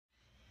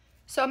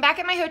So I'm back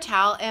at my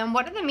hotel, and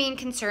one of the main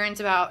concerns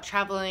about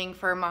traveling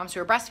for moms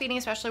who are breastfeeding,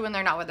 especially when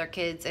they're not with their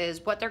kids,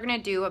 is what they're going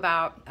to do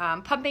about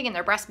pumping in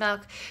their breast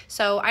milk.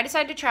 So I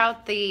decided to try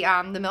out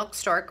the milk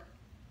Stork,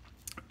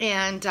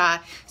 and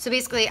so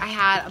basically I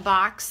had a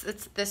box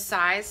that's this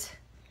size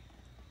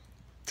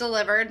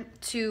delivered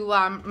to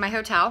my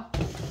hotel,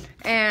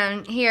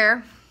 and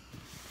here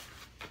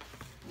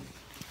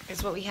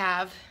is what we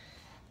have.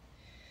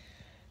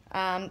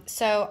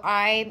 So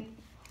I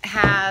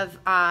have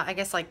I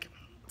guess like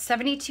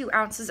 72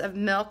 ounces of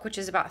milk, which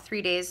is about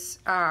 3 days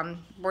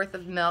worth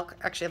of milk,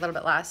 actually a little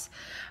bit less.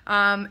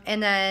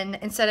 And then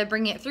instead of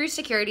bringing it through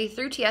security,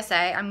 through TSA,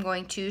 I'm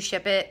going to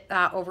ship it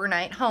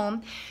overnight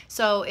home.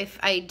 So if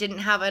I didn't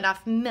have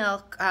enough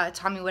milk,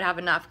 Tommy would have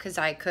enough because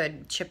I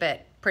could ship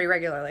it pretty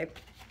regularly.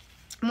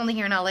 I'm only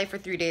here in LA for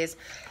 3 days,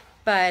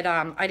 but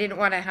I didn't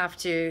want to have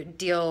to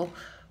deal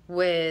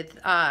with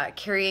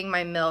carrying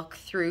my milk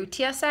through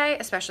TSA,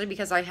 especially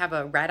because I have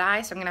a red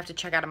eye, so I'm gonna have to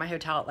check out of my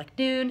hotel at like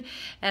noon,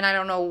 and I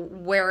don't know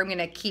where I'm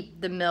gonna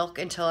keep the milk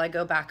until I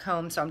go back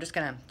home, so I'm just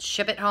gonna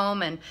ship it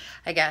home and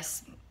I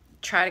guess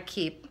try to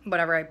keep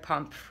whatever I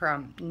pump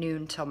from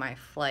noon till my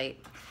flight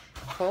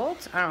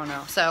cold. I don't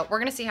know, so we're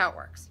gonna see how it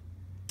works.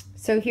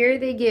 So here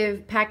they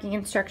give packing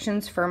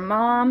instructions for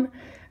mom.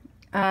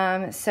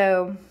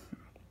 So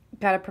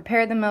gotta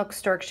prepare the milk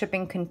Stork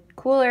shipping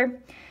cooler.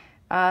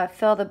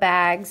 Fill the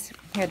bags,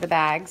 here are the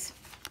bags,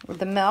 with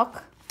the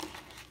milk,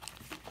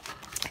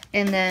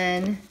 and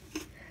then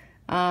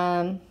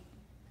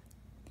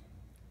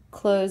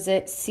close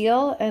it,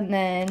 seal, and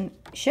then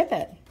ship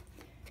it.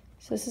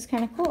 So this is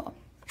kind of cool.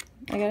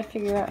 I gotta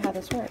figure out how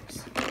this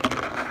works.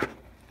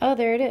 Oh,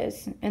 there it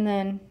is. And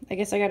then I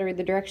guess I gotta read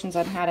the directions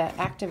on how to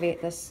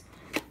activate this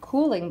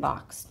cooling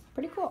box.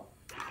 Pretty cool.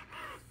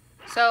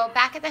 So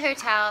back at the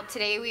hotel,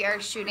 today we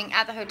are shooting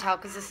at the hotel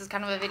because this is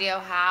kind of a video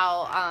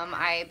how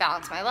I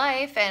balance my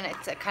life, and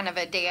it's a kind of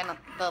a day in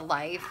the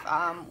life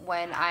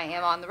when I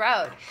am on the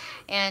road.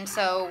 And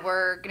so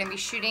we're going to be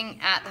shooting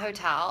at the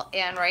hotel,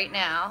 and right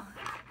now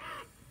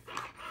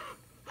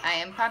I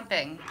am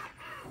pumping.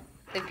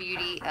 The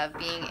beauty of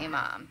being a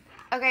mom.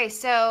 Okay,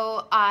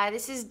 so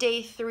this is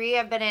day 3.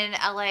 I've been in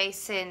LA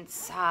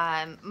since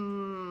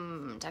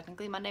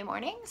technically Monday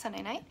morning,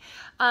 Sunday night.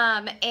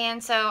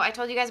 And so I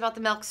told you guys about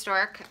the milk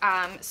Stork.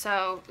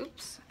 So,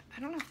 oops,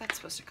 I don't know if that's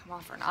supposed to come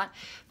off or not.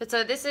 But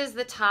so this is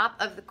the top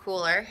of the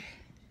cooler.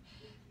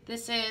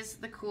 This is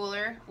the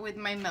cooler with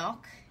my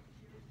milk.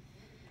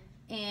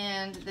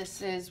 And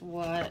this is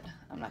what,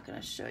 I'm not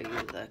gonna show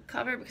you the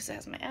cover because it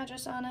has my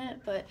address on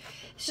it, but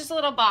it's just a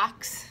little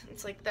box.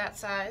 It's like that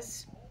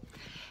size.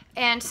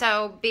 And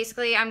so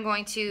basically I'm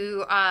going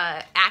to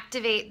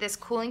activate this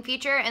cooling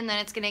feature, and then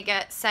it's gonna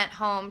get sent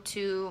home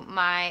to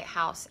my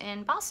house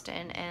in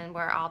Boston, and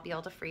where I'll be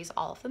able to freeze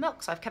all of the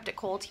milk. So I've kept it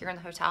cold here in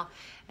the hotel,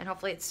 and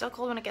hopefully it's still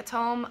cold when it gets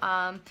home.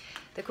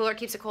 The cooler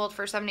keeps it cold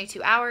for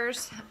 72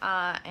 hours,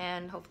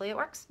 and hopefully it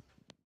works.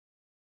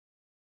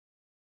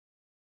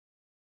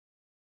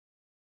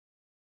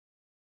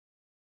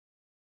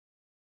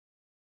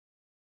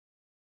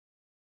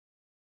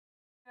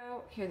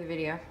 So here's the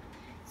video.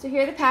 So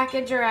here the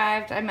package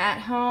arrived. I'm at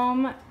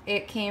home.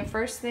 It came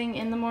first thing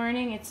in the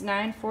morning. It's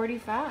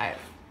 9:45.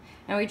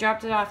 And we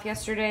dropped it off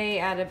yesterday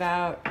at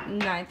about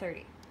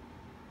 9:30.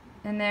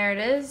 And there it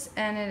is,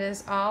 and it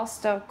is all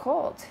still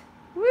cold.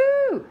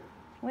 Woo!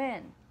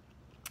 Win.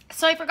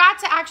 So I forgot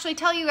to actually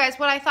tell you guys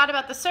what I thought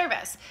about the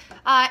service.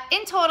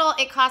 In total,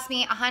 it cost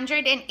me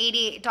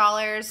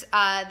 $188.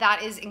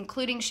 That is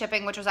including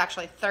shipping, which was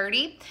actually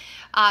 $30.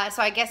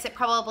 So I guess it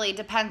probably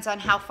depends on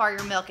how far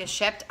your milk is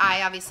shipped.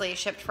 I obviously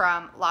shipped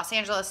from Los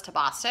Angeles to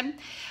Boston.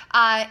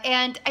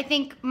 And I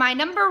think my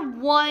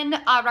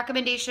 #1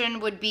 recommendation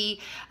would be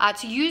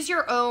to use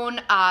your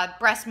own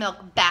breast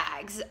milk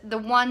bags. The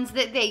ones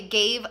that they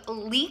gave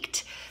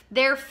leaked.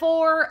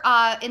 Therefore,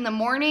 in the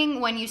morning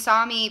when you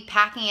saw me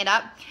packing it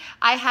up,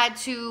 I had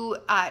to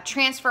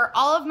transfer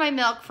all of my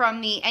milk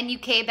from the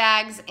NUK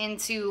bags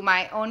into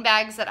my own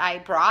bags that I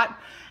brought,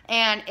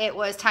 and it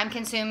was time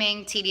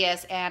consuming,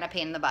 tedious, and a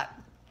pain in the butt.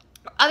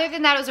 Other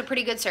than that, it was a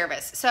pretty good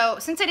service. So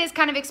since it is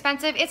kind of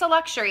expensive, it's a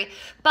luxury,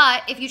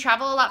 but if you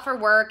travel a lot for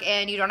work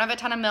and you don't have a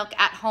ton of milk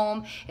at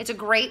home, it's a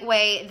great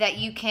way that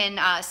you can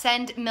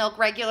send milk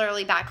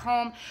regularly back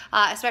home,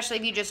 especially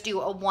if you just do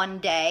a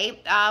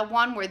one-day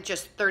one with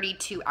just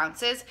 32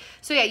 ounces.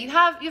 So yeah, you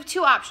have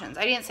 2 options.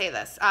 I didn't say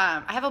this.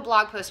 I have a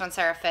blog post on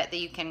Sarah Fit that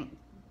you can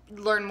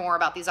learn more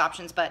about these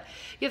options, but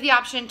you have the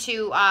option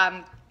to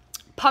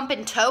pump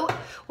and tote,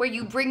 where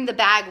you bring the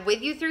bag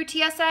with you through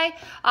TSA,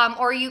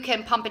 or you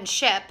can pump and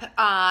ship,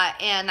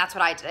 and that's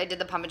what I did. I did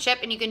the pump and ship,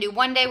 and you can do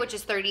 1 day, which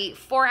is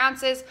 34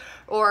 ounces,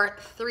 or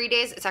 3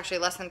 days, it's actually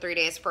less than 3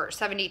 days, for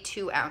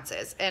 72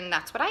 ounces, and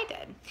that's what I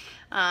did.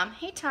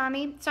 Hey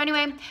Tommy. So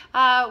anyway,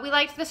 we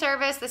liked the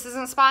service. This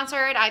isn't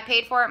sponsored. I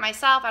paid for it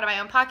myself out of my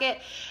own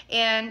pocket,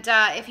 and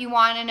if you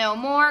want to know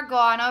more, go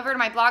on over to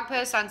my blog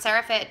post on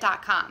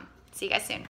sarahfit.com. See you guys soon.